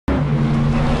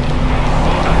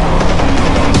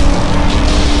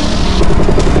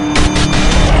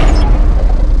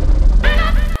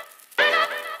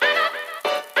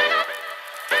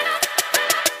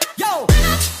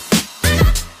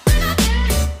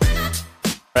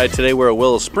All right, today we're at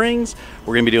Willow Springs.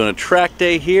 We're gonna be doing a track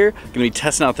day here. Gonna be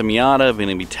testing out the Miata. We're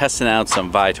gonna be testing out some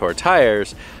Vitour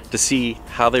tires to see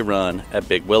how they run at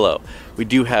Big Willow. We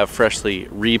do have freshly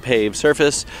repaved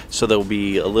surface, so there will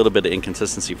be a little bit of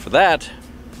inconsistency for that,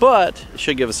 but it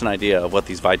should give us an idea of what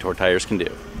these Vitour tires can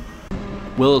do.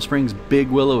 Willow Springs Big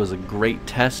Willow is a great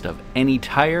test of any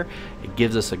tire. It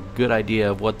gives us a good idea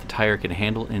of what the tire can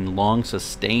handle in long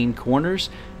sustained corners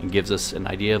and gives us an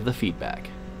idea of the feedback.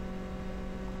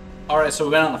 All right, so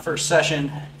we went on the first session,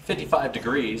 55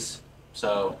 degrees,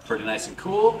 so pretty nice and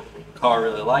cool. Car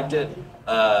really liked it.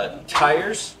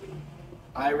 Tires,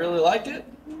 I really liked it.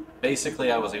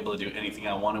 Basically, I was able to do anything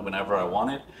I wanted whenever I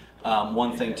wanted.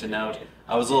 One thing to note,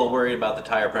 I was a little worried about the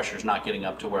tire pressures not getting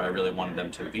up to where I really wanted them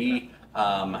to be,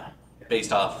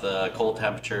 based off the cold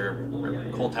temperature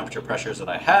pressures that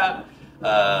I had,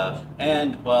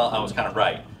 and well, I was kind of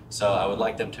right. So I would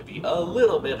like them to be a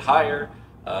little bit higher.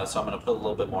 So I'm going to put a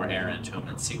little bit more air into them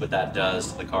and see what that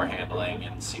does to the car handling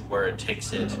and see where it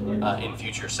takes it in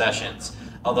future sessions.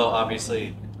 Although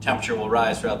obviously temperature will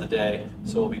rise throughout the day,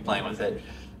 so we'll be playing with it.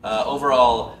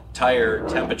 Overall tire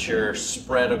temperature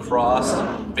spread across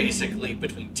basically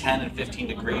between 10 and 15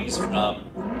 degrees from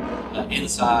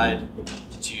inside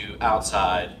to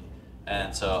outside.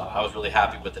 And so I was really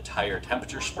happy with the tire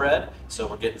temperature spread. So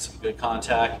we're getting some good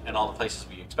contact in all the places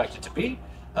we expect it to be.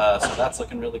 So that's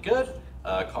looking really good.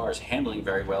 Car is handling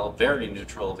very well, very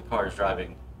neutral. The car is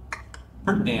driving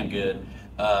pretty damn good.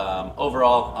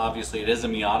 Overall, obviously it is a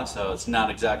Miata, so it's not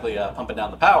exactly pumping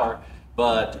down the power,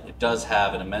 but it does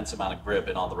have an immense amount of grip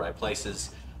in all the right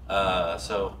places.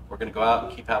 So we're going to go out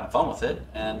and keep having fun with it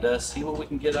and see what we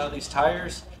can get out of these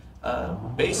tires.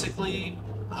 Basically,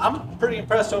 I'm pretty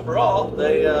impressed overall.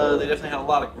 They definitely had a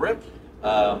lot of grip,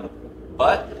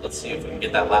 but let's see if we can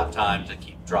get that lap time to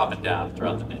keep dropping down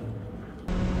throughout the day.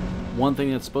 One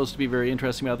thing that's supposed to be very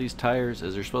interesting about these tires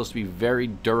is they're supposed to be very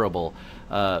durable.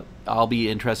 I'll be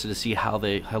interested to see how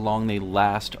long they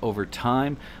last over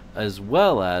time, as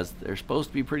well as they're supposed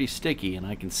to be pretty sticky, and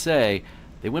I can say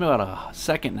they went about a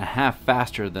second and a half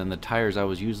faster than the tires I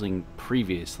was using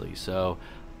previously. So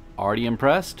already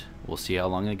impressed. We'll see how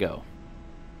long they go.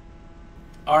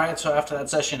 Alright, so after that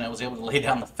session I was able to lay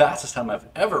down the fastest time I've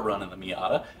ever run in the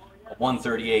Miata, a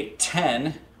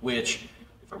 1:38.10, which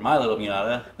for my little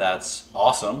Miata, that's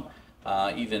awesome.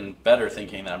 Even better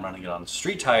thinking that I'm running it on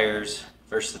street tires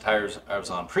versus the tires I was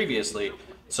on previously.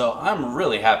 So I'm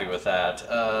really happy with that.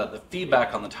 The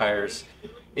feedback on the tires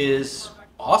is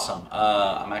awesome.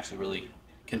 I'm actually really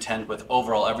content with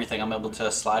overall everything. I'm able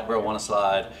to slide where I want to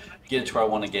slide, get it to where I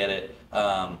want to get it.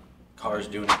 Car's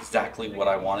doing exactly what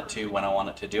I want it to when I want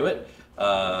it to do it.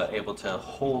 Able to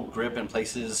hold grip in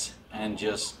places and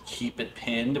just keep it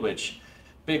pinned, which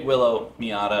Big Willow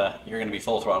Miata, you're going to be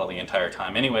full throttle the entire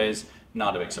time anyways,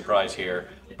 not a big surprise here.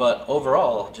 But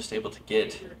overall, just able to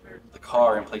get the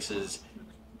car in places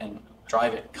and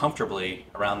drive it comfortably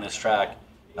around this track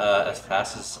as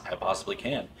fast as I possibly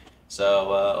can.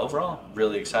 So overall,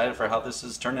 really excited for how this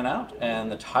is turning out,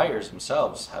 and the tires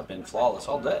themselves have been flawless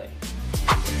all day.